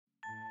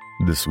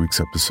This week's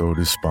episode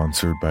is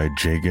sponsored by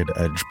Jagged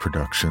Edge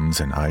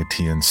Productions and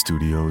ITN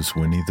Studios'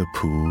 Winnie the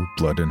Pooh,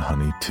 Blood and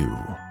Honey 2.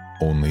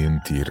 Only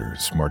in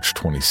theaters, March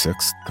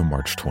 26th to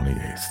March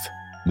 28th.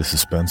 The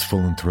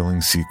suspenseful and thrilling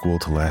sequel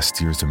to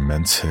last year's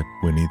immense hit,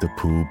 Winnie the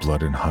Pooh,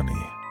 Blood and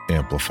Honey,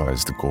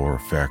 amplifies the gore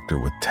factor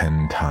with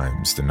 10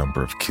 times the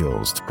number of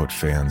kills to put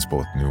fans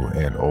both new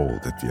and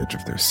old at the edge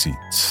of their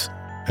seats.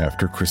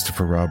 After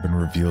Christopher Robin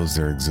reveals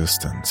their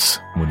existence,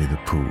 Winnie the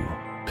Pooh,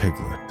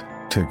 Piglet,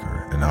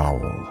 Tigger, and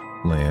Owl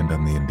land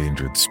on the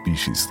endangered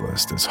species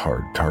list as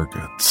hard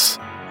targets.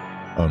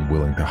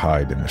 Unwilling to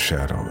hide in the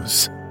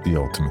shadows, the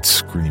Ultimate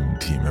Scream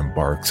Team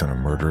embarks on a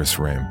murderous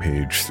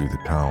rampage through the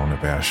town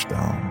of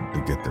Ashdown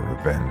to get their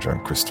revenge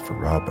on Christopher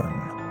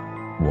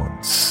Robin,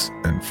 once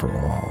and for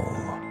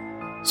all.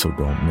 So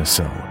don't miss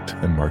out,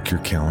 and mark your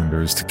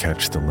calendars to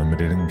catch the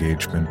limited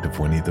engagement of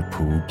Winnie the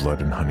Pooh,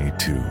 Blood and Honey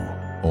 2,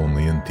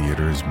 only in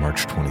theaters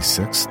March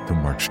 26th to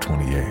March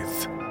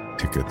 28th.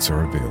 Tickets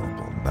are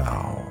available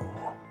now.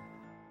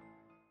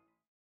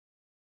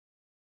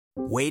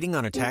 Waiting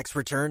on a tax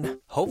return?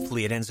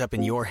 Hopefully it ends up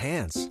in your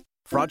hands.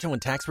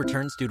 Fraudulent tax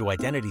returns due to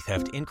identity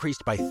theft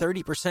increased by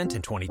 30%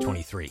 in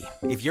 2023.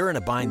 If you're in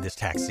a bind this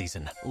tax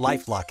season,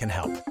 LifeLock can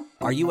help.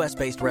 Our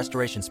U.S.-based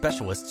restoration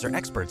specialists are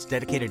experts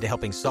dedicated to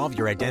helping solve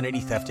your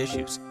identity theft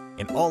issues.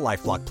 And all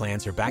LifeLock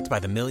plans are backed by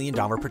the $1 Million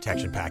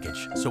Protection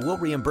Package. So we'll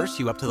reimburse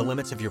you up to the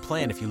limits of your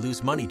plan if you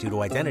lose money due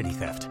to identity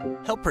theft.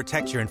 Help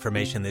protect your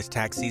information this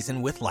tax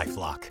season with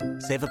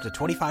LifeLock. Save up to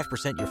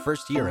 25% your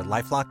first year at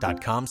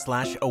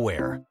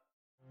LifeLock.com/aware.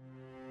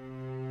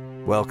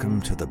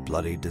 Welcome to the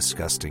Bloody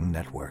Disgusting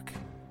Network.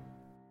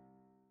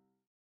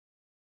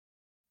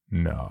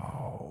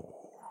 No.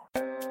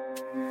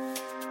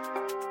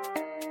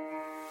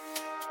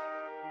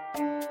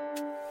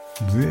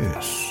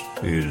 This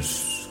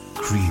is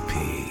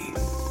Creepy,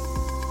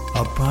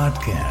 a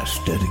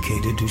podcast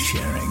dedicated to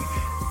sharing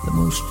the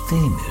most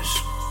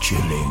famous,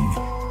 chilling,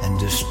 and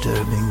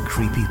disturbing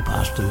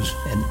creepypastas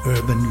and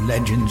urban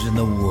legends in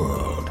the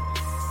world.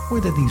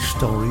 Whether these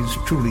stories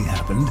truly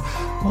happened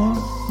or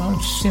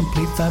are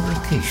simply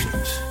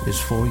fabrications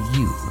is for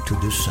you to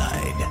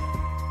decide.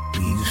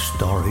 These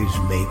stories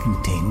may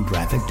contain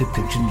graphic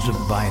depictions of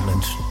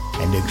violence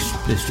and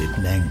explicit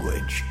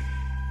language.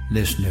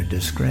 Listener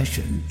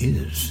discretion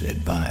is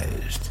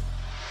advised.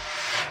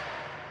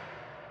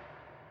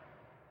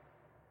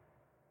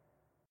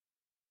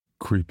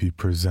 Creepy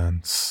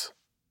presents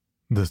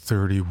The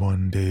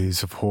 31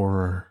 Days of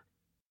Horror,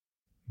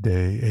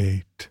 Day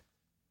 8.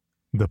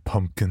 The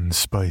Pumpkin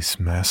Spice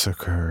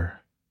Massacre,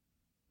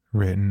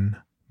 written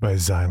by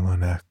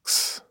Xylon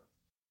X.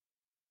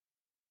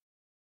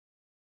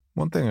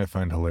 One thing I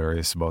find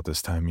hilarious about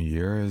this time of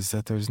year is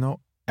that there's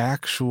no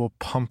actual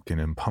pumpkin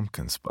in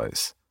pumpkin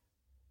spice.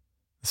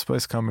 The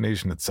spice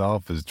combination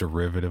itself is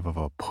derivative of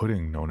a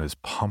pudding known as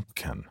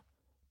pumpkin.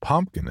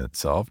 Pumpkin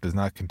itself does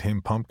not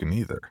contain pumpkin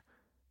either.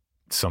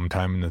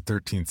 Sometime in the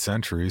 13th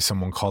century,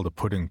 someone called a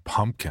pudding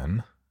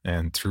pumpkin,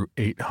 and through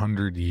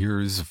 800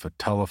 years of a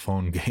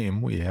telephone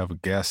game, we have a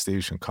gas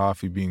station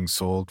coffee being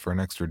sold for an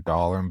extra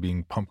 $1 and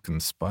being pumpkin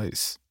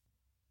spice.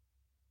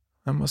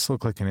 I must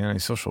look like an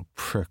antisocial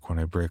prick when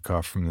I break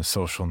off from the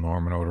social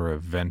norm and order a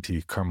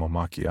venti caramel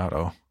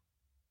macchiato.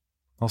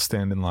 I'll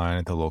stand in line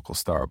at the local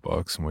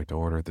Starbucks and wait to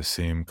order the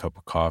same cup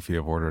of coffee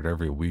I've ordered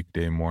every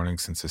weekday morning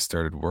since I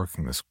started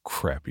working this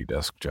crappy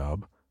desk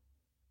job.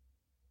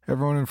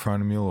 Everyone in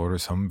front of me will order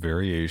some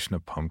variation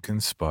of pumpkin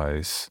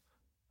spice,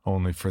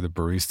 only for the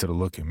barista to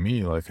look at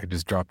me like I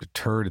just dropped a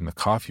turd in the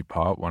coffee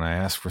pot when I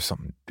ask for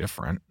something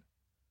different.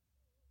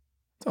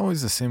 It's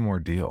always the same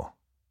ordeal.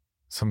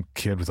 Some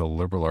kid with a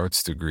liberal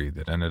arts degree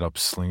that ended up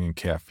slinging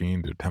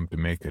caffeine to attempt to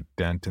make a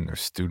dent in their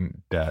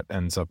student debt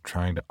ends up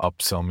trying to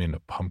upsell me into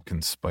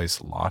pumpkin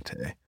spice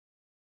latte.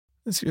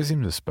 This year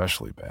seems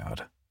especially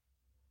bad.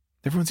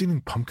 Everyone's eating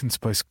pumpkin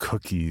spice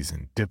cookies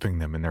and dipping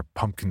them in their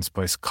pumpkin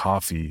spice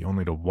coffee,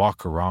 only to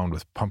walk around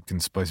with pumpkin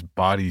spice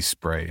body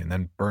spray and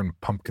then burn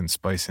pumpkin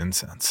spice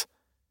incense.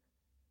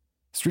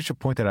 It's reached a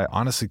point that I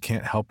honestly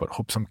can't help but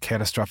hope some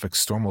catastrophic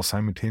storm will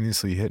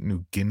simultaneously hit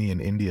New Guinea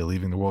and India,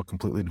 leaving the world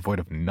completely devoid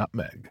of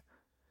nutmeg.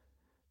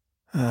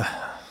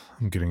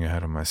 I'm getting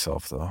ahead of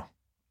myself, though.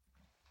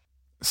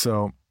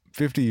 So,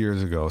 50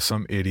 years ago,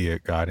 some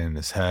idiot got in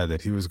his head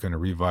that he was going to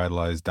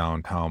revitalize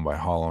downtown by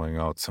hollowing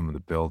out some of the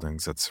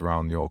buildings that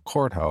surround the old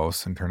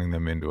courthouse and turning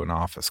them into an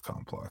office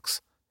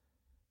complex.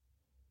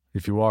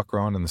 If you walk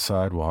around on the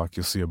sidewalk,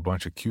 you'll see a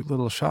bunch of cute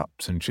little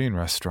shops and chain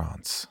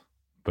restaurants.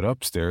 But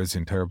upstairs, the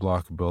entire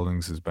block of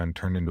buildings has been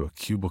turned into a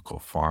cubicle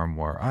farm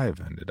where I've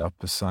ended up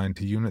assigned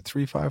to Unit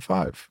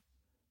 355.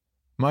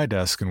 My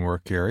desk and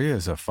work area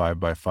is a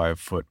 5x5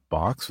 foot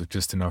box with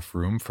just enough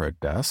room for a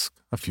desk,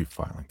 a few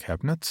filing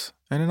cabinets,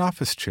 and an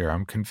office chair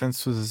I'm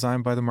convinced was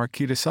designed by the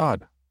Marquis de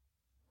Sade.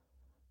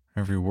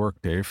 Every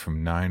workday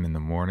from 9 in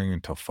the morning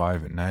until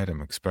 5 at night,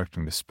 I'm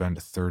expecting to spend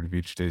a third of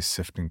each day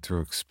sifting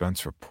through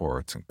expense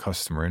reports and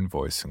customer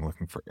invoicing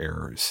looking for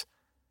errors.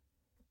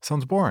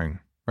 Sounds boring,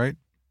 right?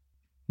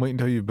 Wait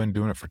until you've been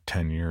doing it for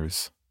 10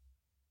 years.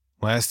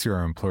 Last year,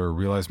 our employer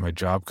realized my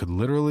job could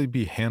literally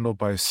be handled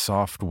by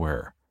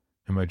software,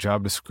 and my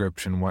job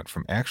description went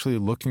from actually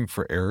looking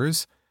for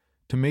errors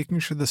to making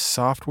sure the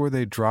software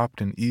they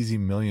dropped an easy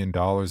 $1 million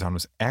on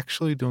was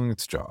actually doing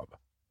its job.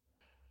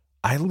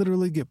 I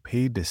literally get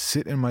paid to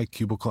sit in my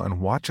cubicle and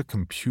watch a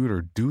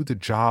computer do the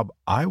job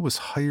I was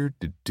hired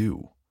to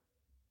do.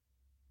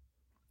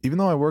 Even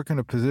though I work in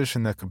a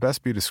position that could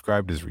best be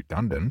described as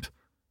redundant,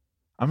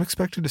 I'm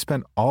expected to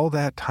spend all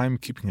that time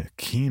keeping a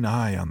keen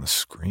eye on the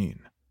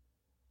screen.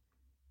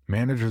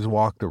 Managers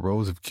walk the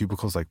rows of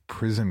cubicles like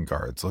prison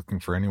guards looking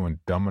for anyone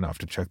dumb enough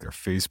to check their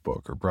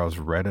Facebook or browse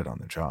Reddit on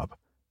the job.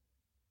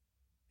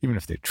 Even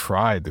if they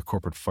tried, the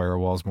corporate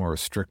firewall is more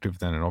restrictive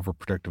than an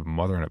overprotective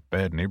mother in a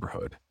bad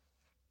neighborhood.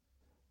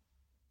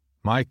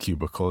 My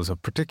cubicle is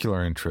of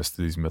particular interest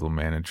to these middle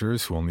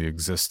managers who only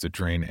exist to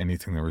drain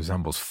anything that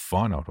resembles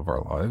fun out of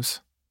our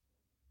lives.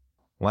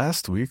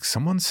 Last week,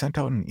 someone sent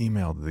out an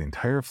email to the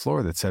entire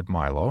floor that said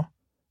Milo,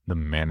 the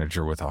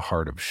manager with a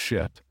heart of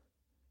shit,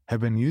 had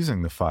been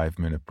using the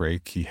 5-minute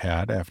break he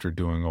had after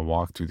doing a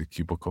walk through the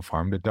cubicle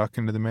farm to duck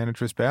into the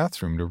manager's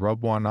bathroom to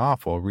rub one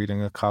off while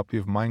reading a copy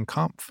of Mein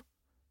Kampf.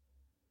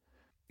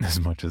 As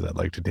much as I'd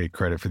like to take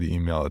credit for the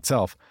email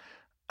itself,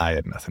 I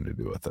had nothing to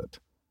do with it.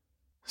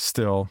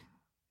 Still,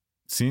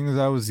 seeing as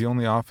I was the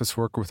only office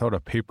worker without a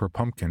paper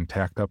pumpkin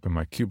tacked up in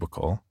my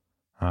cubicle,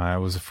 I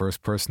was the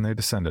first person they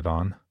descended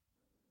on.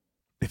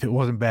 If it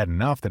wasn't bad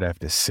enough that I have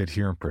to sit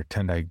here and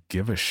pretend I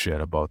give a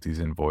shit about these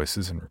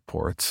invoices and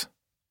reports,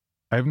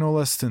 I have no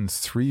less than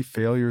 3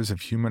 failures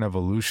of human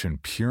evolution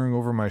peering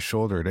over my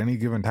shoulder at any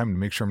given time to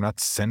make sure I'm not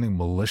sending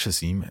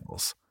malicious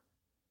emails.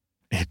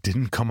 It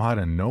didn't come out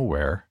of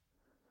nowhere.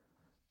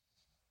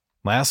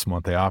 Last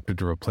month, I opted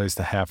to replace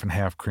the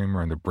half-and-half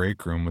creamer in the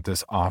break room with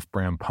this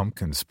off-brand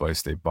pumpkin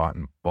spice they bought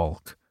in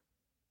bulk.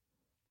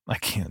 I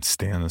can't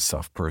stand this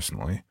stuff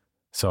personally,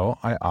 so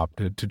I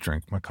opted to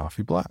drink my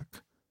coffee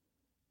black.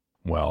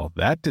 Well,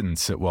 that didn't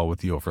sit well with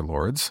the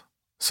overlords,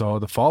 so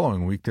the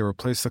following week they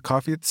replaced the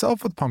coffee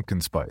itself with pumpkin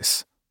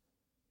spice.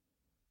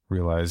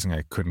 Realizing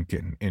I couldn't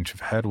get an inch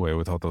of headway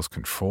without those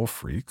control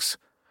freaks,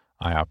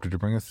 I opted to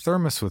bring a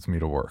thermos with me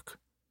to work.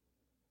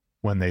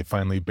 When they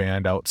finally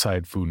banned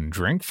outside food and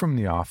drink from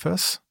the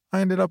office,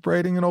 I ended up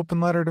writing an open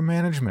letter to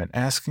management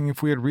asking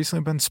if we had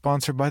recently been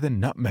sponsored by the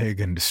nutmeg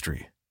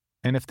industry,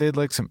 and if they'd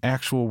like some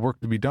actual work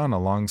to be done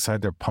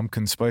alongside their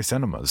pumpkin spice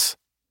enemas.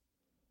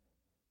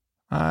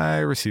 I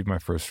received my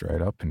first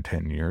write-up in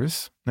 10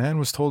 years, and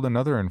was told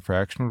another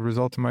infraction would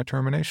result in my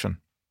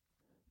termination.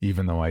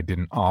 Even though I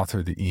didn't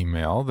author the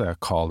email that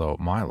called out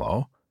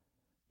Milo,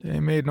 they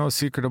made no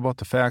secret about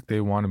the fact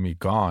they wanted me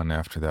gone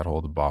after that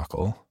whole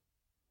debacle.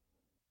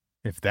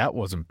 If that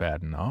wasn't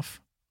bad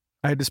enough,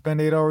 I had to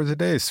spend 8 hours a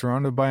day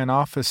surrounded by an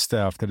office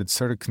staff that had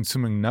started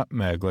consuming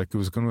nutmeg like it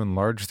was going to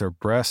enlarge their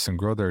breasts and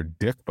grow their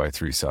dick by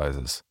 3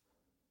 sizes.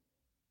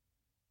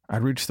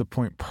 I'd reached the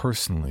point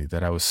personally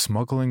that I was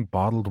smuggling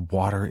bottled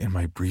water in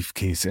my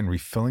briefcase and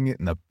refilling it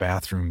in the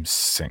bathroom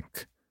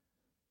sink.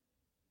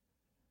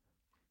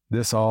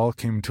 This all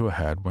came to a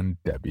head when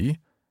Debbie,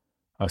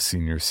 a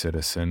senior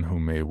citizen who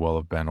may well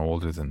have been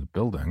older than the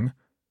building,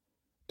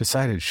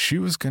 decided she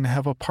was going to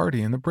have a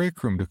party in the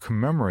break room to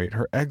commemorate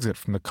her exit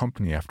from the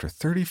company after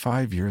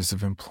 35 years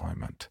of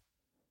employment.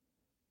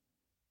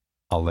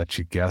 I'll let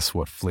you guess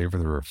what flavor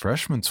the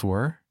refreshments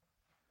were.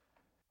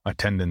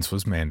 Attendance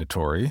was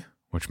mandatory,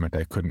 which meant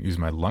I couldn't use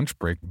my lunch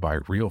break to buy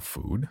real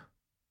food.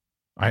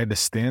 I had to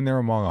stand there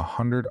among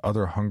 100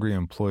 other hungry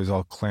employees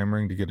all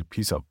clamoring to get a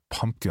piece of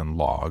pumpkin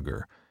log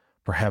or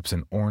perhaps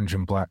an orange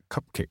and black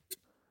cupcake.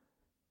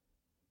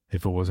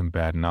 If it wasn't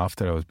bad enough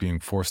that I was being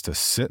forced to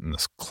sit in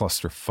this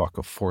clusterfuck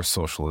of forced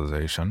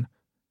socialization,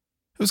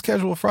 it was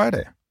Casual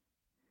Friday.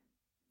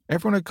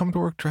 Everyone had come to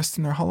work dressed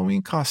in their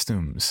Halloween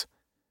costumes.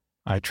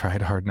 I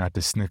tried hard not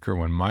to snicker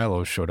when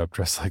Milo showed up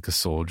dressed like a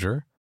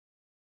soldier.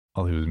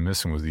 All he was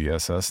missing was the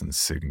SS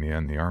insignia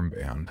and the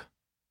armband.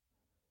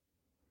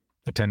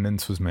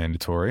 Attendance was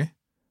mandatory,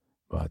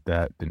 but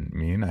that didn't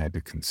mean I had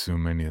to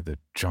consume any of the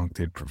junk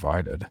they'd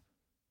provided.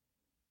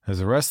 As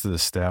the rest of the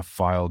staff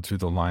filed through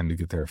the line to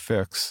get their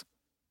fix,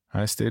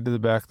 I stayed to the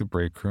back of the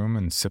break room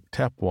and sipped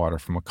tap water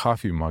from a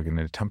coffee mug in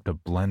an attempt to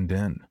blend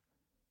in.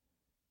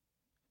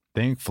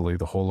 Thankfully,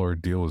 the whole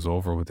ordeal was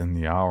over within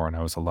the hour and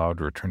I was allowed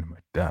to return to my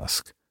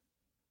desk.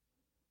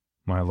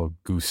 Milo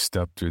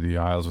goose-stepped through the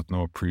aisles with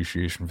no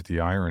appreciation for the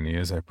irony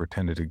as I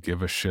pretended to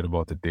give a shit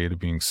about the data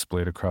being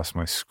splayed across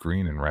my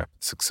screen in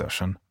rapid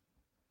succession.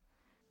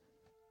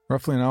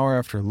 Roughly an hour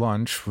after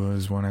lunch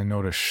was when I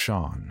noticed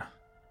Sean,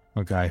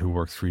 a guy who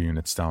worked 3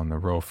 units down the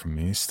row from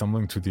me,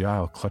 stumbling through the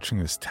aisle clutching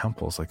his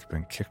temples like he'd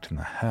been kicked in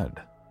the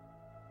head.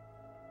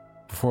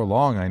 Before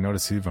long, I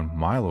noticed even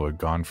Milo had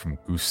gone from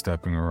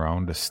goose-stepping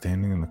around to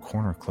standing in the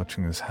corner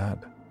clutching his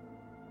head.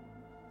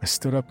 I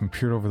stood up and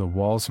peered over the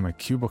walls of my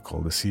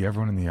cubicle to see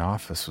everyone in the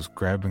office was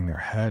grabbing their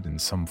head in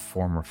some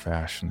form or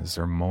fashion as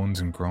their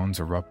moans and groans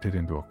erupted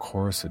into a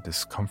chorus of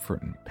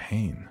discomfort and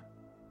pain.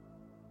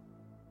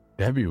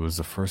 Debbie was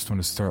the first one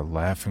to start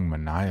laughing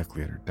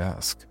maniacally at her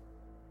desk.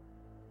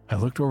 I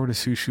looked over to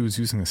see she was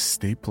using a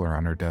stapler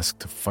on her desk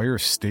to fire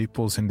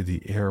staples into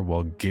the air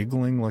while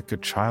giggling like a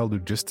child who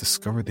just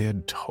discovered they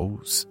had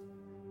toes.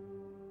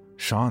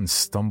 Sean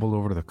stumbled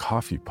over to the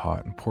coffee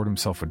pot and poured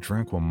himself a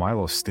drink while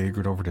Milo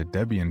staggered over to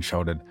Debbie and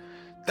shouted,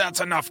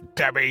 "That's enough,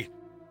 Debbie!"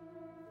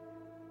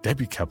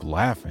 Debbie kept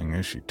laughing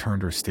as she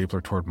turned her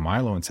stapler toward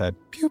Milo and said,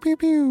 "Pew, pew,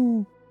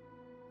 pew,"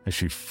 as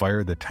she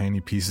fired the tiny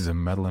pieces of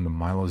metal into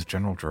Milo's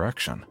general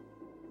direction.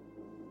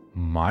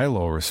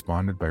 Milo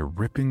responded by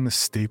ripping the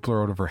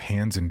stapler out of her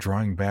hands and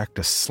drawing back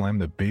to slam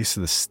the base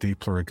of the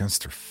stapler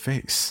against her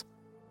face.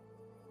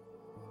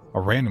 A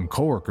random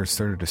coworker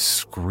started to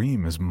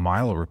scream as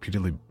Milo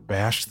repeatedly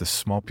bashed the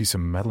small piece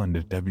of metal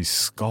into Debbie's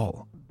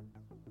skull.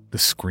 The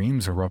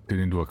screams erupted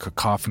into a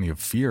cacophony of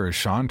fear as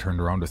Sean turned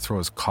around to throw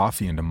his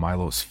coffee into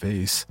Milo's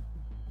face.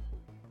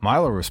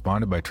 Milo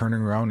responded by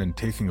turning around and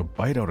taking a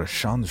bite out of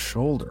Sean's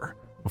shoulder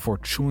before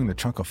chewing the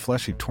chunk of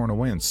flesh he'd torn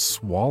away and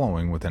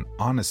swallowing with an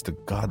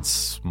honest-to-God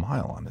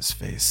smile on his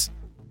face.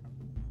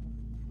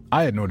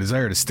 I had no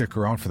desire to stick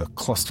around for the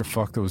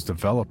clusterfuck that was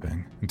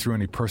developing and threw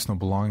any personal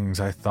belongings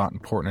I thought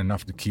important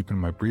enough to keep in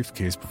my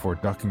briefcase before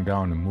ducking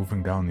down and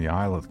moving down the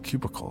aisle of the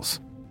cubicles.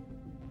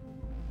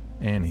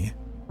 Annie,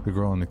 the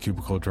girl in the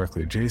cubicle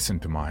directly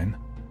adjacent to mine,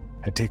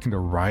 had taken to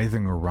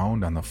writhing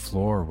around on the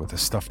floor with a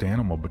stuffed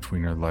animal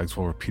between her legs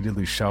while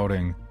repeatedly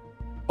shouting,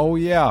 "Oh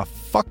yeah,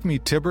 fuck me,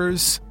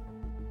 Tibbers!"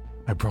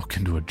 I broke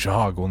into a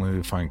jog only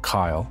to find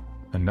Kyle,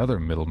 another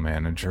middle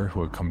manager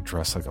who had come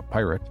dressed like a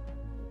pirate,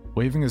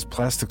 waving his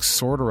plastic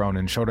sword around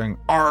and shouting,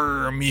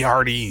 "Arr, me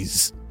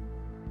hearties!"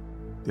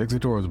 The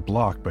exit door was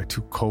blocked by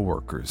two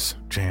co-workers,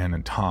 Jan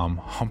and Tom,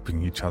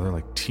 humping each other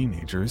like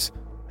teenagers,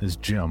 as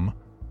Jim,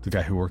 the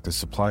guy who worked the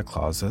supply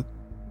closet,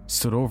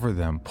 stood over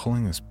them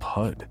pulling his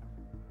pud.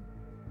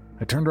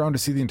 I turned around to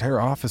see the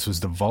entire office was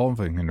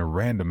devolving into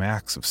random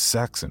acts of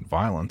sex and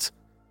violence,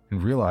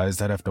 and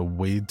realized I'd have to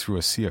wade through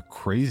a sea of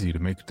crazy to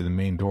make it to the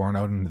main door and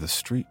out into the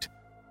street.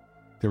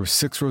 There were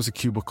 6 rows of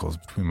cubicles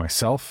between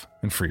myself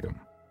and freedom.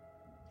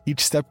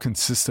 Each step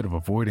consisted of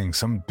avoiding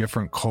some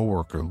different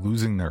coworker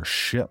losing their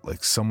shit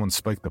like someone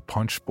spiked the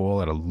punch bowl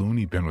at a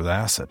loony bin with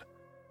acid.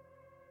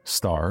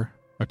 Star,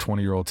 a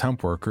 20-year-old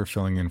temp worker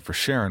filling in for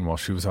Sharon while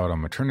she was out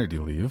on maternity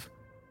leave,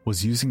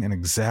 was using an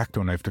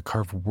X-Acto knife to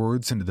carve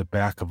words into the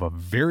back of a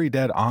very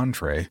dead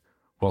Andre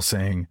while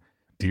saying,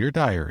 "Dear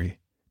Diary,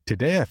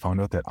 today I found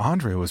out that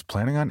Andre was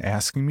planning on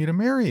asking me to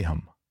marry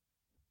him."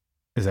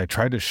 As I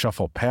tried to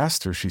shuffle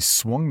past her, she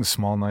swung the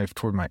small knife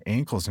toward my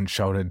ankles and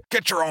shouted,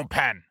 "Get your own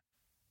pen!"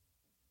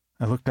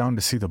 I looked down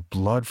to see the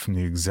blood from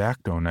the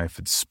X-Acto knife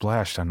had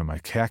splashed onto my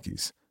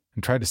khakis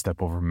and tried to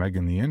step over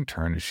Megan the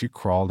intern as she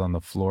crawled on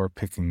the floor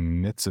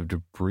picking nits of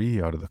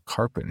debris out of the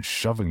carpet and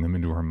shoving them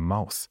into her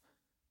mouth.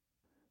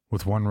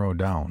 With 1 row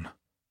down,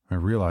 I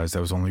realized I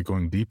was only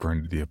going deeper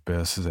into the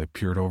abyss as I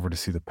peered over to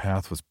see the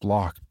path was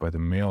blocked by the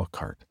mail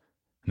cart,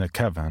 and that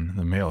Kevin,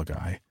 the mail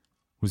guy,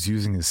 was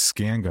using his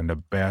scan gun to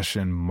bash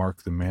in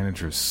Mark the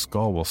manager's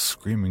skull while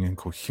screaming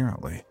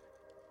incoherently.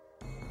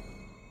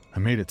 I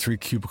made it 3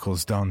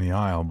 cubicles down the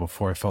aisle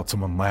before I felt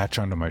someone latch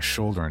onto my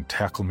shoulder and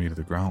tackle me to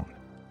the ground.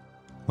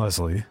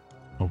 Leslie,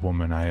 a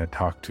woman I had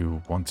talked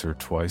to once or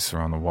twice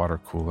around the water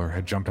cooler,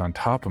 had jumped on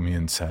top of me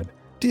and said,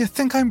 "Do you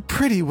think I'm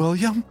pretty,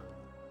 William?"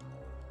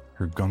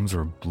 Her gums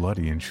were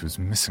bloody and she was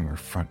missing her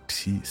front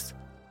teeth.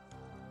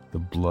 The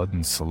blood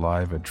and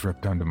saliva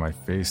dripped onto my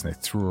face and I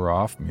threw her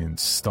off me and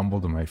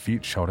stumbled to my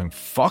feet shouting,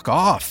 "Fuck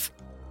off!"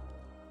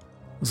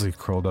 Leslie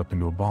curled up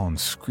into a ball and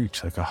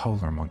screeched like a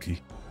howler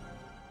monkey.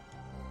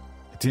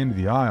 At the end of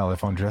the aisle, I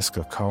found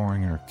Jessica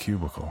cowering in her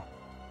cubicle.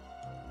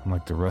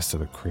 Unlike the rest of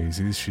the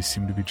crazies, she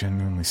seemed to be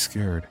genuinely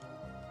scared.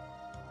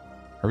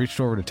 I reached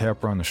over to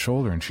tap her on the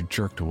shoulder and she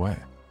jerked away.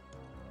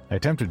 I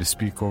attempted to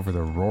speak over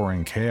the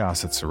roaring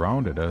chaos that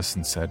surrounded us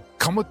and said,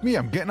 "Come with me,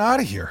 I'm getting out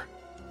of here."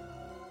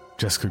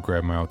 Jessica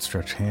grabbed my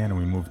outstretched hand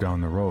and we moved down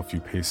the row a few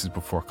paces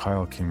before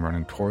Kyle came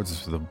running towards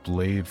us with a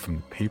blade from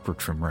the paper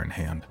trimmer in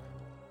hand.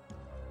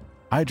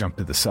 I jumped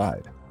to the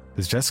side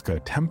as Jessica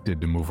attempted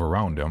to move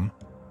around him,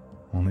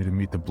 only to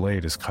meet the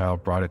blade as Kyle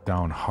brought it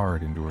down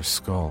hard into her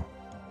skull.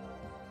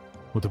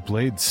 With the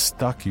blade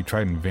stuck, he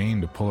tried in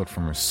vain to pull it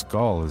from her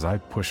skull as I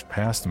pushed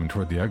past him and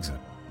toward the exit.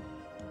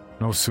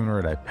 No sooner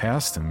had I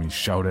passed him, he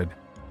shouted,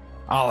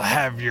 "I'll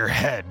have your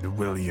head,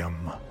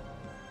 William."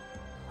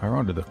 I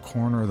rounded the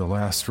corner of the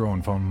last row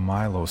and found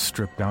Milo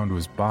stripped down to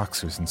his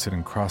boxers and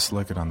sitting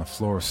cross-legged on the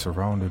floor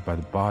surrounded by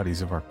the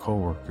bodies of our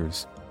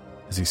co-workers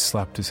as he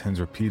slapped his hands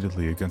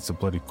repeatedly against the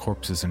bloody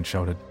corpses and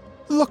shouted,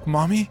 "Look,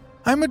 Mommy,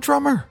 I'm a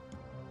drummer."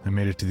 I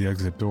made it to the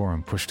exit door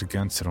and pushed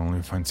against it only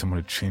to find someone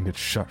had chained it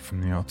shut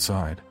from the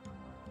outside.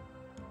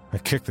 I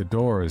kicked the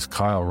door as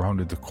Kyle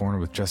rounded the corner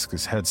with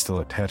Jessica's head still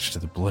attached to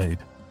the blade.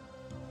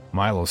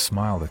 Milo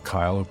smiled at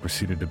Kyle, who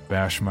proceeded to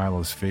bash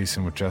Milo's face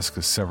in with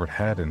Jessica's severed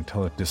head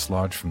until it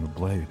dislodged from the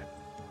blade.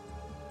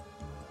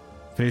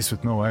 Faced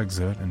with no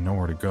exit and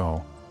nowhere to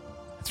go,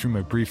 I threw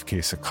my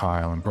briefcase at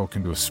Kyle and broke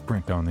into a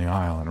sprint down the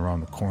aisle and around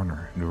the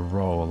corner into a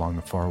row along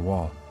the far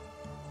wall.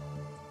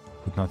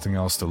 With nothing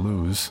else to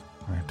lose,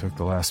 I took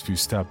the last few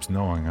steps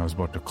knowing I was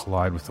about to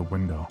collide with the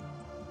window.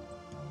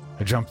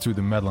 I jumped through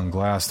the metal and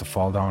glass to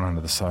fall down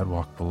onto the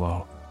sidewalk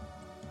below.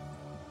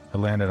 I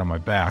landed on my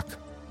back,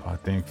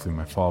 but thankfully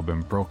my fall had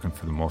been broken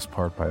for the most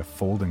part by a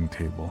folding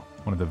table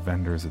one of the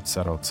vendors had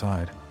set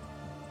outside.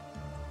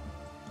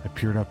 I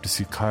peered up to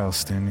see Kyle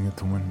standing at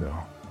the window.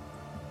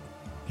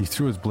 He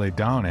threw his blade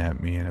down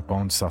at me and it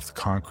bounced off the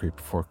concrete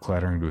before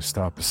clattering to a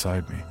stop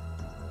beside me.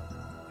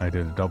 I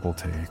did a double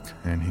take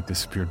and he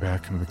disappeared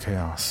back into the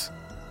chaos.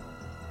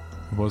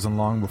 It wasn't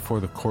long before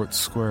the court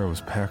square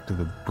was packed to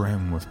the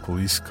brim with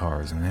police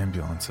cars and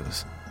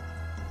ambulances.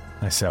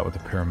 I sat with a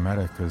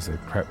paramedic as they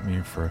prepped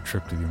me for a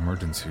trip to the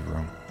emergency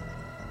room.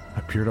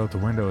 I peered out the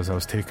window as I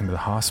was taken to the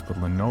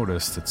hospital and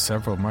noticed that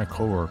several of my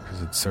coworkers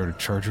had started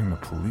charging the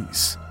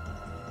police.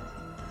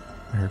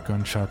 I heard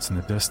gunshots in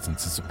the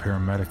distance as a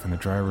paramedic in the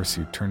driver's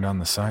seat turned on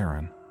the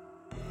siren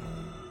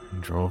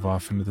and drove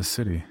off into the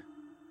city.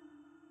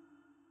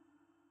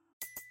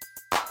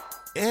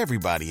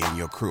 Everybody in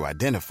your crew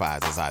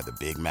identifies as either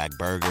Big Mac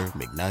Burger,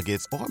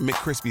 McNuggets, or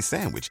McCrispy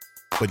Sandwich.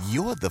 But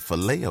you're the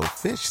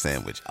Filet-O-Fish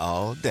Sandwich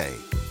all day.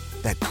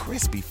 That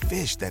crispy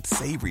fish, that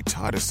savory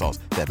tartar sauce,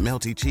 that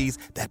melty cheese,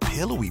 that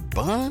pillowy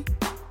bun.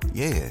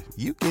 Yeah,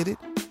 you get it.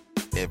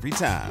 Every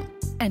time.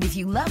 And if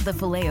you love the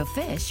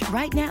Filet-O-Fish,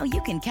 right now you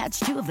can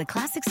catch two of the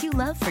classics you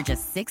love for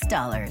just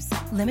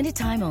 $6. Limited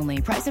time only.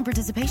 Price and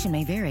participation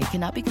may vary.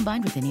 Cannot be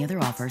combined with any other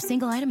offer.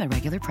 Single item at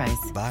regular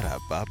price.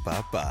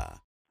 Ba-da-ba-ba-ba.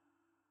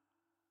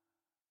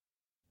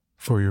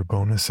 For your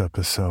bonus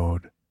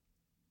episode,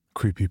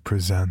 Creepy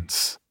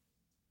presents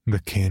The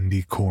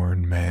Candy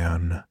Corn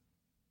Man.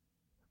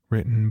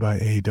 Written by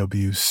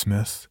A.W.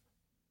 Smith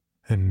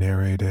and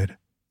narrated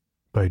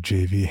by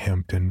J.V.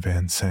 Hampton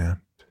Van Sant.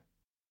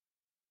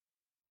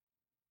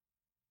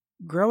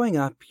 Growing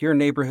up, your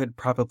neighborhood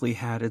probably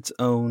had its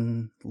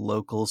own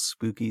local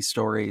spooky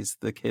stories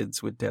the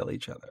kids would tell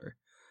each other.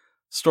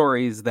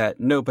 Stories that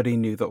nobody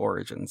knew the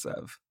origins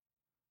of.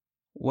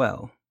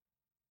 Well,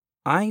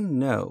 I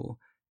know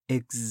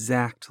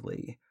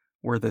exactly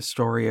where the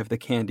story of the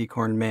Candy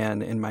Corn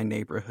Man in my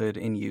neighborhood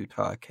in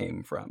Utah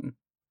came from.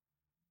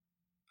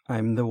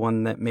 I'm the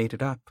one that made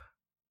it up.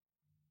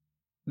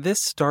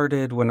 This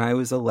started when I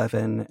was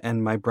 11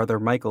 and my brother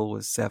Michael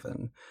was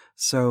 7,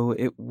 so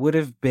it would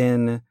have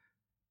been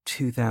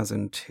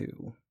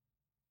 2002.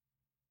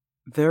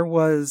 There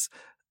was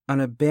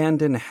an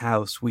abandoned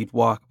house we'd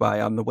walk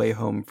by on the way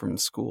home from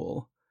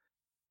school.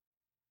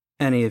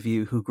 Any of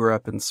you who grew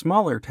up in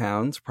smaller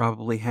towns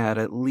probably had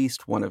at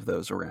least one of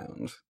those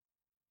around.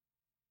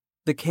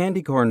 The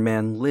Candy Corn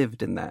Man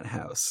lived in that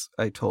house,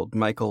 I told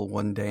Michael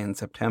one day in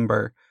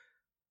September.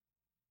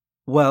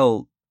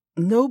 Well,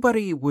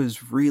 nobody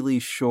was really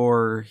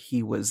sure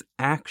he was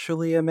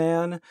actually a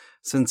man,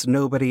 since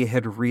nobody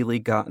had really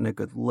gotten a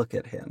good look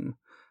at him.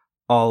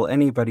 All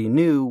anybody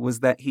knew was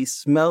that he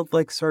smelled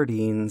like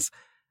sardines,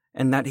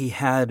 and that he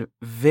had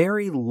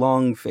very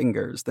long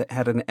fingers that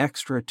had an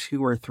extra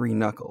 2 or 3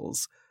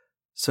 knuckles,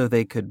 so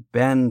they could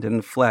bend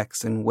and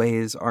flex in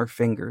ways our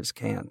fingers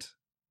can't.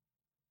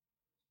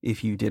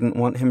 If you didn't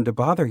want him to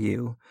bother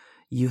you,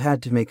 you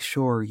had to make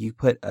sure you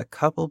put a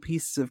couple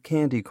pieces of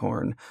candy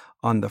corn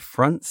on the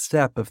front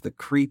step of the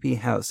creepy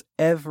house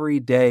every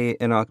day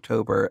in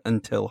October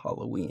until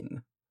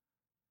Halloween.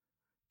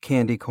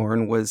 Candy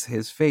corn was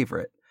his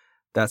favorite.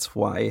 That's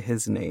why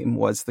his name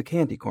was the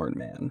Candy Corn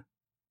Man.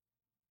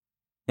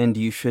 And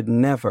you should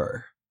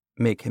never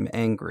make him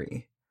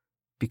angry,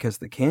 because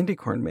the Candy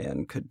Corn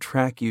Man could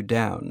track you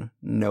down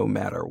no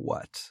matter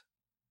what.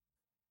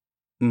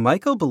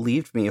 Michael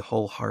believed me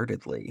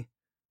wholeheartedly.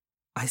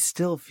 I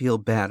still feel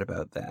bad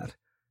about that.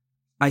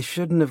 I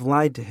shouldn't have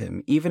lied to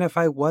him, even if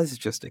I was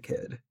just a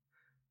kid.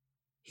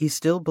 He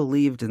still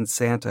believed in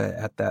Santa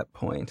at that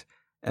point,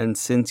 and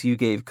since you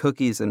gave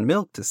cookies and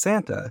milk to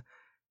Santa,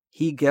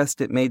 he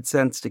guessed it made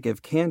sense to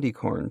give candy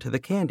corn to the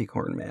Candy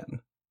Corn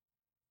Man.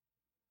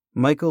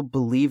 Michael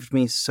believed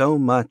me so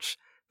much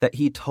that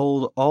he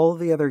told all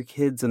the other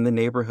kids in the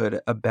neighborhood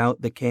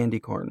about the Candy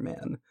Corn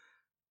Man,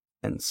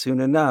 and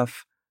soon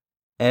enough,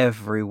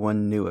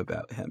 everyone knew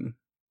about him.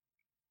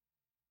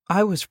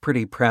 I was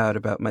pretty proud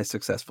about my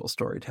successful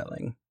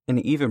storytelling, and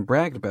even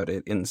bragged about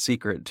it in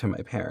secret to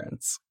my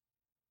parents.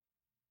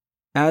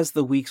 As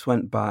the weeks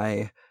went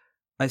by,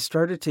 I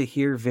started to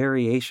hear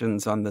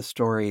variations on the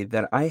story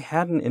that I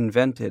hadn't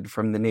invented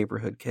from the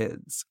neighborhood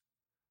kids.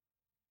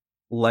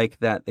 Like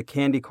that the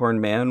Candy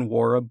Corn Man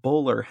wore a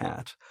bowler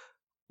hat,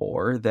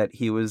 or that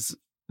he was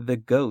the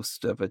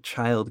ghost of a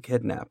child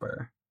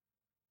kidnapper.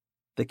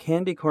 The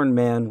Candy Corn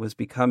Man was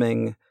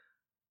becoming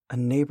a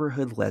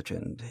neighborhood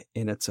legend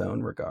in its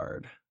own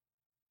regard.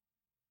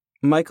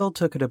 Michael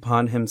took it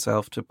upon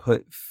himself to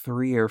put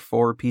 3 or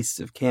 4 pieces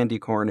of candy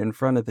corn in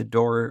front of the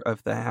door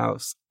of the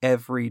house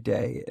every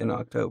day in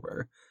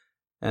October,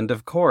 and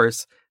of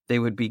course, they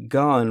would be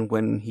gone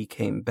when he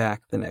came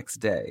back the next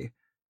day.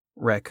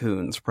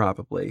 Raccoons,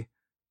 probably.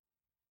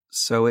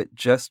 So it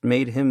just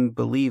made him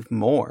believe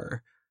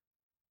more.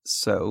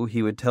 So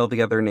he would tell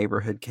the other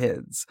neighborhood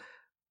kids,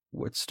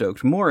 which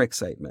stoked more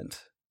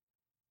excitement.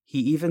 He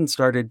even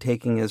started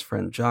taking his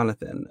friend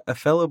Jonathan, a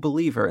fellow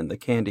believer in the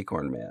Candy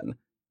Corn Man,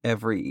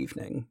 every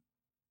evening.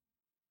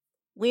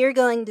 "We're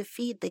going to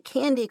feed the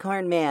Candy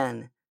Corn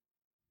Man,"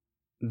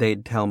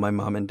 they'd tell my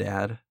mom and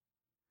dad.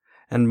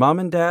 And mom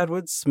and dad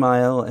would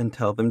smile and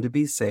tell them to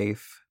be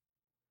safe.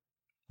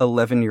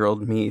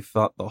 11-year-old me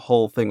thought the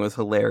whole thing was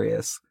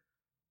hilarious.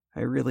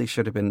 I really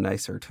should have been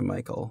nicer to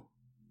Michael.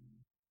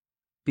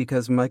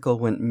 Because Michael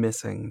went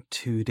missing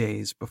 2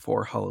 days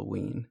before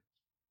Halloween.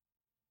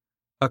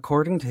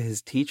 According to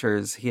his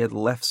teachers, he had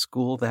left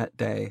school that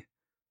day,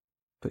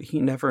 but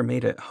he never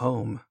made it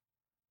home.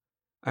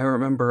 I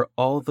remember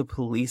all the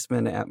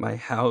policemen at my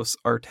house.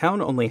 Our town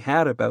only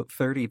had about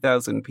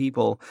 30,000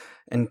 people,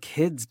 and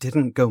kids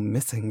didn't go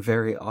missing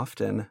very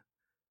often.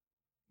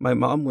 My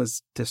mom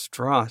was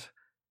distraught.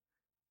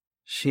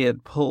 She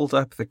had pulled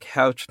up the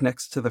couch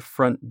next to the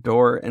front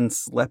door and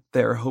slept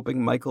there,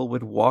 hoping Michael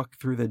would walk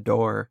through the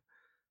door.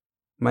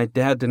 My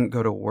dad didn't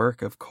go to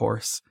work, of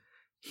course.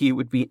 He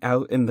would be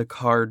out in the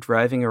car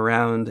driving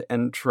around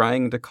and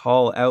trying to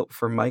call out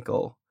for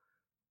Michael.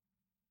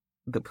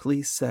 The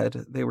police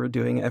said they were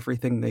doing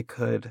everything they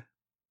could.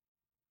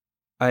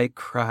 I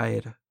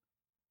cried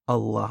a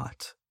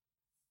lot.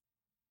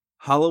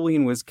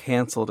 Halloween was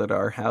canceled at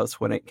our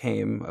house when it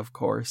came, of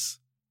course.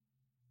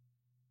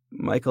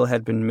 Michael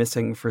had been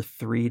missing for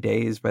 3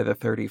 days by the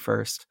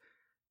 31st,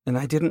 and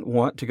I didn't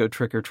want to go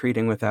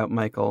trick-or-treating without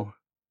Michael.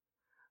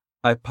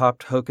 I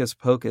popped Hocus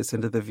Pocus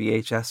into the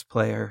VHS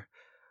player,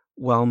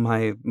 while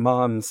my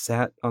mom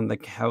sat on the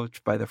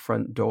couch by the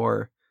front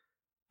door,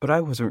 but I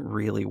wasn't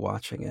really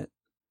watching it.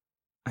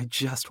 I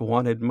just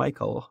wanted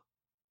Michael.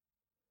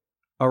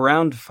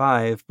 Around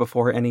 5,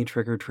 before any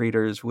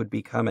trick-or-treaters would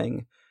be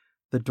coming,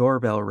 the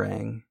doorbell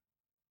rang.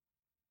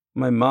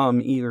 My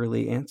mom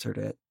eagerly answered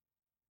it,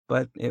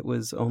 but it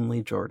was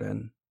only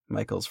Jordan,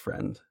 Michael's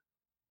friend.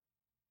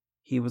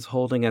 He was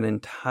holding an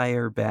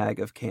entire bag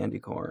of candy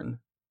corn.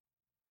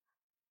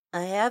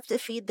 "I have to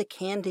feed the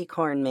Candy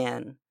Corn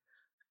Man,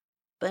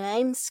 but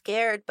I'm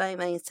scared by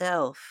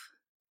myself,"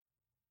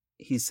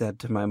 he said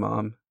to my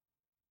mom.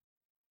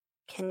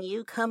 "Can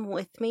you come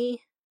with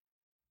me?"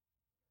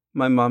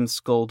 My mom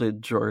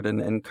scolded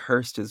Jordan and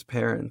cursed his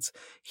parents.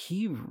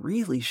 He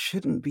really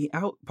shouldn't be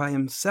out by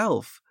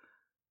himself.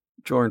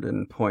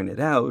 Jordan pointed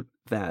out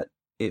that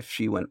if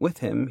she went with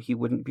him, he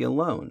wouldn't be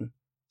alone.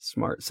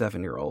 Smart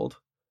 7-year-old.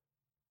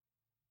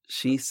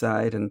 She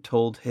sighed and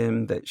told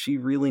him that she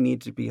really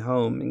needed to be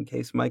home in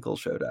case Michael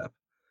showed up.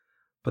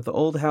 But the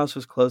old house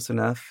was close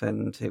enough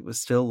and it was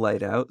still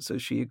light out, so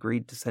she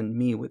agreed to send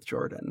me with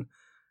Jordan,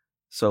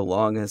 so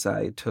long as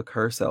I took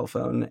her cell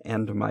phone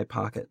and my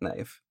pocket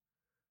knife.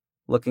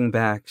 Looking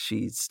back,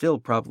 she still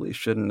probably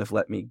shouldn't have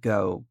let me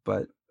go,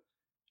 but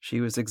she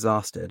was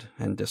exhausted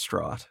and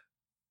distraught.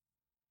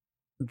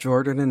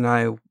 Jordan and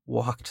I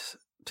walked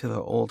to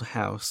the old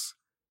house.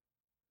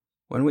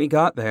 When we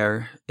got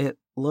there, it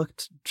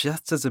looked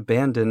just as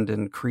abandoned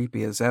and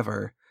creepy as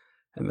ever,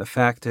 and the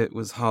fact it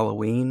was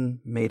Halloween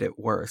made it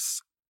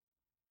worse.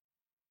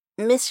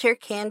 "Mr.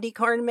 Candy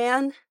Corn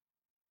Man?"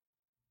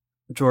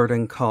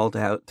 Jordan called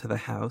out to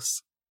the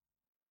house.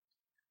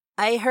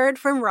 "I heard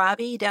from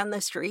Robbie down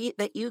the street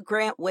that you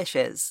grant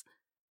wishes.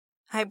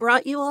 I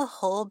brought you a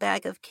whole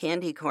bag of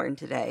candy corn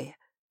today.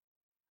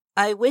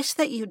 I wish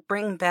that you'd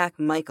bring back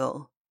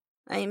Michael.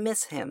 I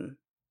miss him.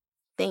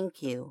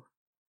 Thank you."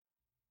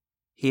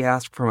 He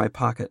asked for my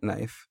pocket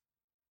knife.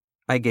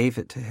 I gave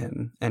it to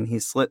him, and he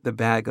slit the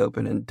bag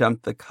open and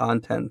dumped the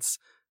contents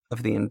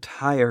of the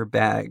entire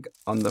bag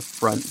on the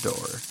front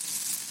door.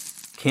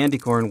 Candy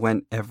corn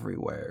went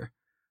everywhere.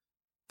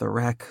 The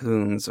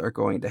raccoons are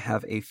going to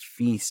have a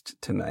feast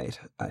tonight,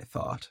 I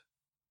thought.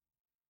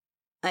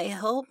 "I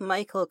hope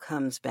Michael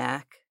comes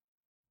back,"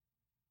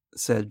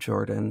 said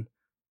Jordan.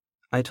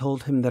 I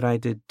told him that I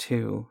did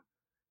too.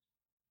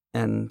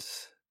 And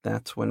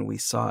that's when we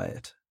saw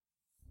it.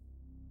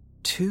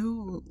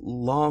 2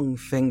 long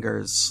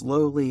fingers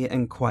slowly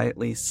and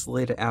quietly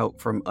slid out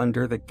from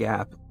under the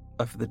gap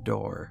of the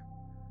door.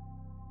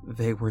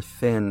 They were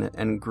thin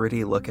and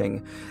gritty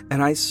looking,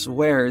 and I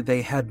swear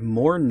they had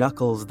more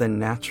knuckles than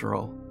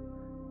natural.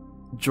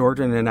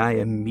 Jordan and I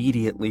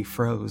immediately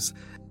froze.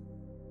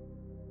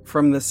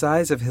 From the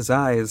size of his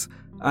eyes,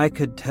 I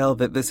could tell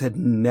that this had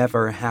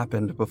never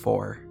happened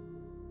before.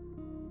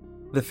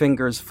 The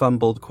fingers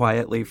fumbled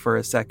quietly for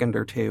a second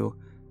or two,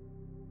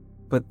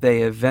 but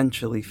they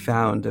eventually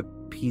found a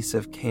piece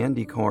of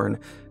candy corn,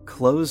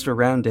 closed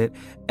around it,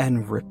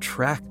 and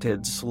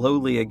retracted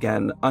slowly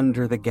again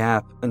under the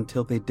gap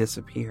until they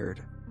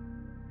disappeared.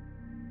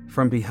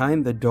 From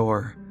behind the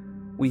door,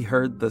 we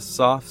heard the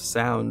soft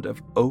sound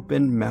of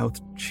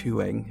open-mouthed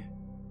chewing.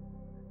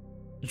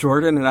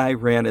 Jordan and I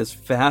ran as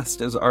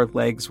fast as our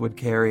legs would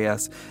carry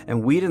us,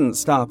 and we didn't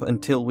stop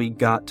until we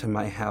got to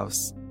my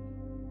house.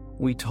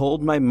 We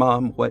told my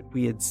mom what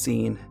we had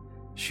seen.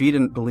 She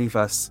didn't believe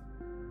us.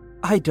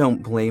 I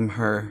don't blame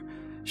her.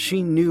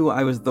 She knew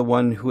I was the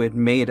one who had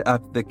made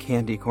up the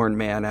Candy Corn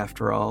Man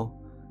after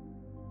all.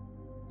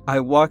 I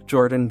walked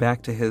Jordan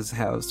back to his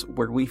house,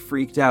 where we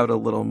freaked out a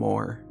little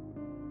more.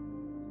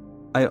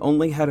 I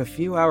only had a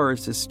few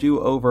hours to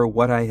stew over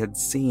what I had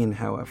seen,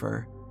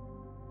 however,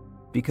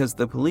 because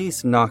the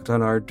police knocked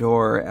on our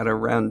door at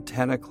around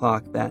 10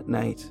 o'clock that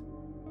night.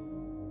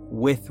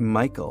 With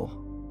Michael.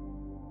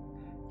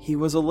 He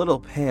was a little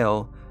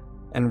pale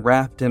and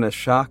wrapped in a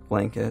shock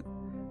blanket,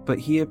 but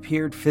he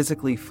appeared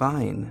physically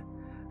fine.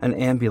 An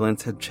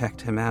ambulance had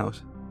checked him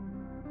out.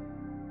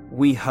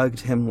 We hugged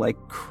him like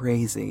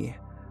crazy.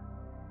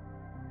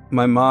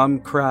 My mom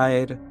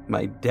cried,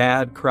 my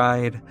dad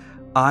cried.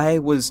 I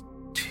was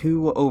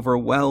too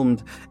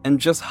overwhelmed and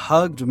just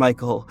hugged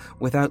Michael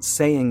without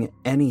saying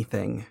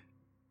anything.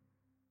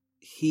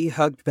 He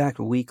hugged back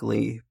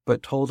weakly,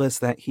 but told us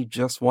that he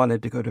just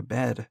wanted to go to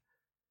bed.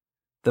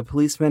 The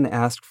policeman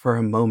asked for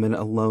a moment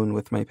alone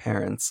with my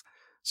parents,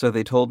 so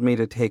they told me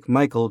to take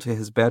Michael to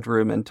his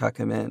bedroom and tuck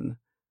him in.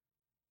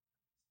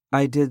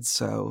 I did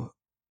so.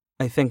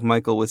 I think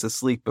Michael was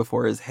asleep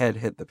before his head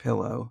hit the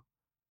pillow.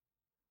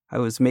 I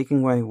was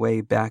making my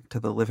way back to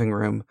the living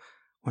room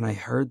when I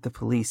heard the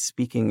police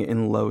speaking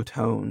in low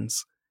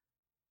tones.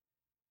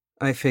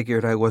 I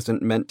figured I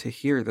wasn't meant to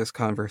hear this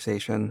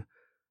conversation,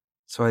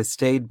 so I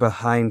stayed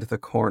behind the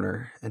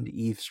corner and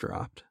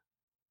eavesdropped.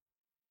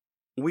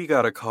 We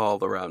got a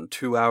call around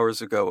 2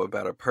 hours ago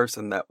about a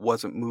person that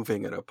wasn't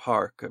moving in a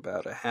park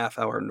about a half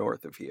hour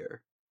north of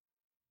here.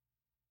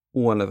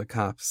 One of the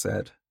cops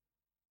said.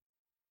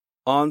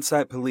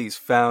 On-site police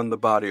found the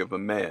body of a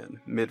man,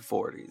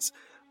 mid-40s,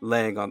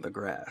 laying on the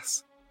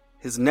grass.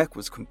 His neck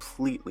was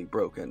completely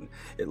broken.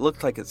 It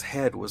looked like his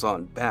head was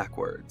on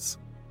backwards.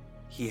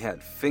 He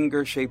had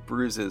finger-shaped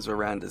bruises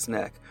around his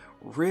neck,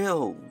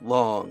 real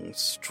long,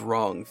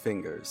 strong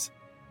fingers.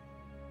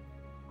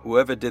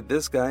 Whoever did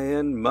this guy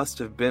in must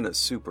have been a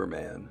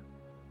Superman.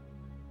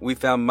 We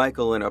found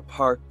Michael in a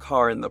parked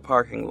car in the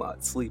parking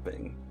lot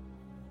sleeping.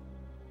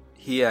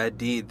 He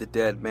ID'd the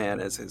dead man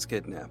as his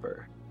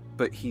kidnapper,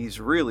 but he's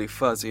really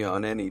fuzzy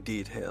on any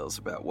details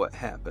about what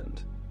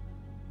happened.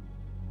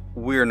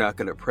 We're not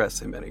going to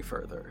press him any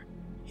further.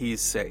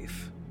 He's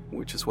safe,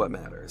 which is what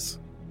matters.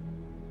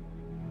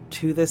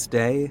 To this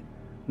day,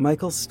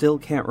 Michael still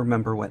can't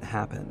remember what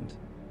happened.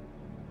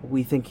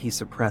 We think he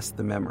suppressed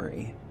the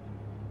memory.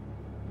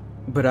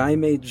 But I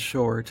made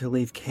sure to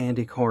leave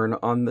candy corn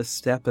on the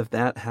step of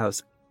that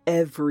house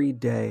every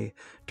day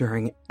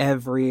during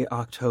every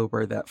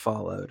October that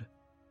followed.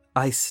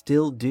 I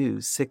still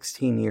do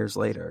 16 years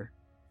later.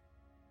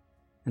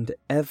 And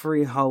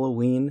every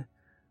Halloween,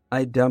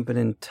 I dump an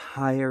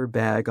entire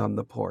bag on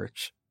the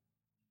porch.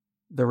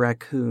 The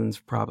raccoons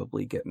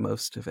probably get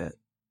most of it.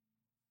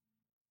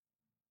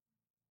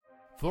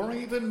 For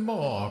even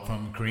more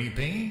from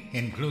Creepy,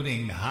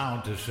 including how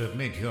to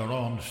submit your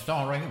own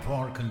story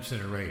for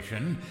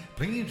consideration,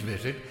 please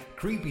visit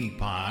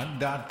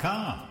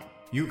creepypod.com.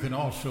 You can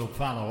also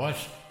follow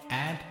us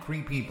at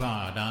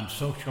CreepyPod on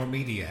social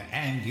media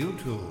and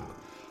YouTube.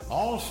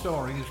 All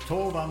stories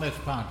told on this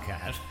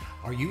podcast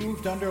are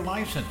used under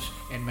license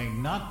and may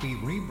not be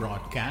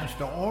rebroadcast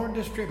or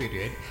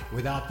distributed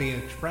without the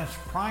express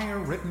prior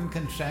written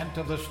consent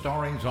of the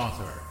story's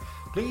author.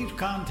 Please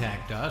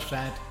contact us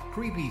at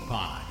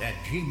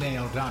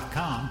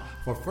creepypod@gmail.com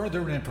for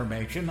further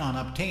information on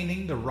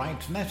obtaining the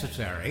rights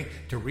necessary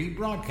to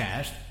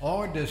rebroadcast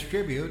or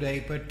distribute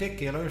a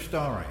particular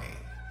story.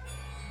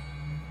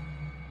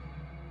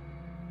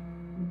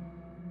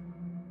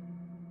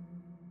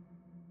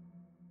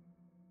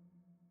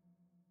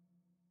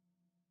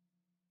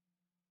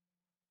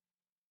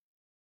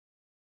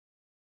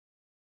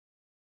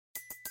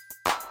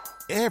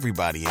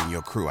 Everybody in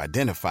your crew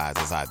identifies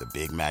as either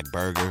Big Mac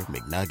Burger,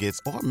 McNuggets,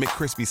 or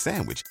McCrispy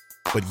Sandwich.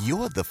 But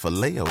you're the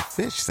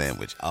Filet-O-Fish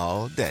Sandwich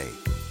all day.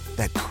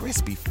 That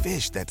crispy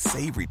fish, that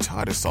savory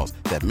tartar sauce,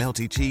 that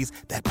melty cheese,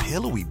 that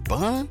pillowy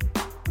bun.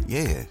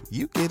 Yeah,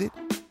 you get it.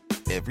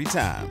 Every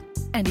time.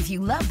 And if you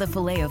love the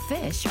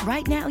Filet-O-Fish,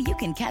 right now you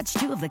can catch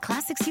two of the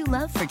classics you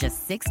love for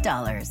just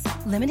 $6.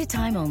 Limited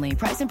time only.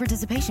 Price and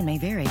participation may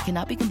vary.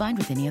 Cannot be combined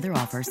with any other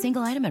offer.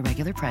 Single item at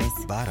regular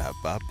price.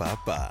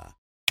 Ba-da-ba-ba-ba.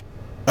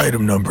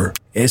 Item number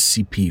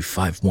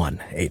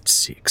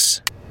SCP-5186.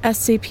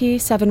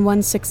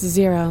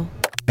 SCP-7160.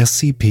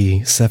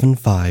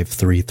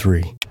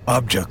 SCP-7533.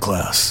 Object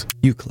Class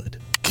Euclid.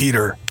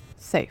 Keter.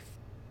 Safe.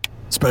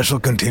 Special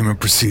Containment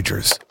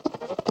Procedures.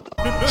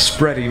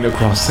 Spreading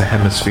across the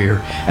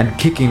hemisphere and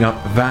kicking up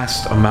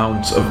vast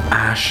amounts of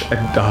ash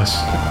and dust.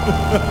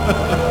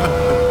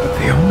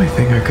 The only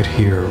thing I could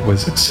hear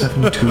was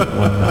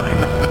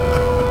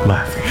 7219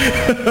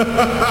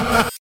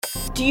 laughing.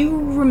 Do you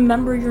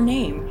remember your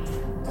name?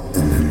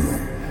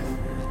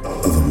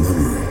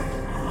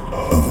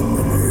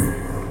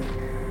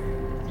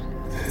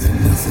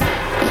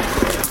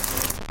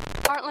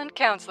 Heartland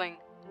Counseling.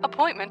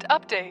 Appointment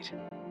update.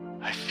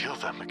 I feel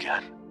them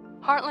again.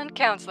 Heartland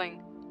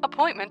Counseling.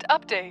 Appointment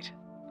update.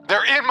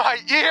 They're in my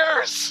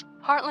ears!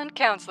 Heartland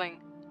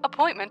Counseling.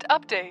 Appointment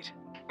update.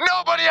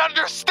 Nobody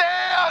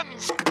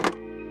understands!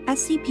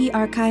 SCP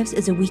Archives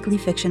is a weekly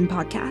fiction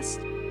podcast.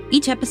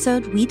 Each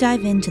episode, we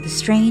dive into the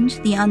strange,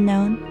 the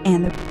unknown,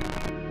 and the...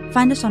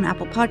 Find us on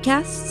Apple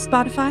Podcasts,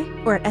 Spotify,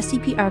 or at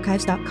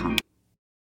scparchives.com.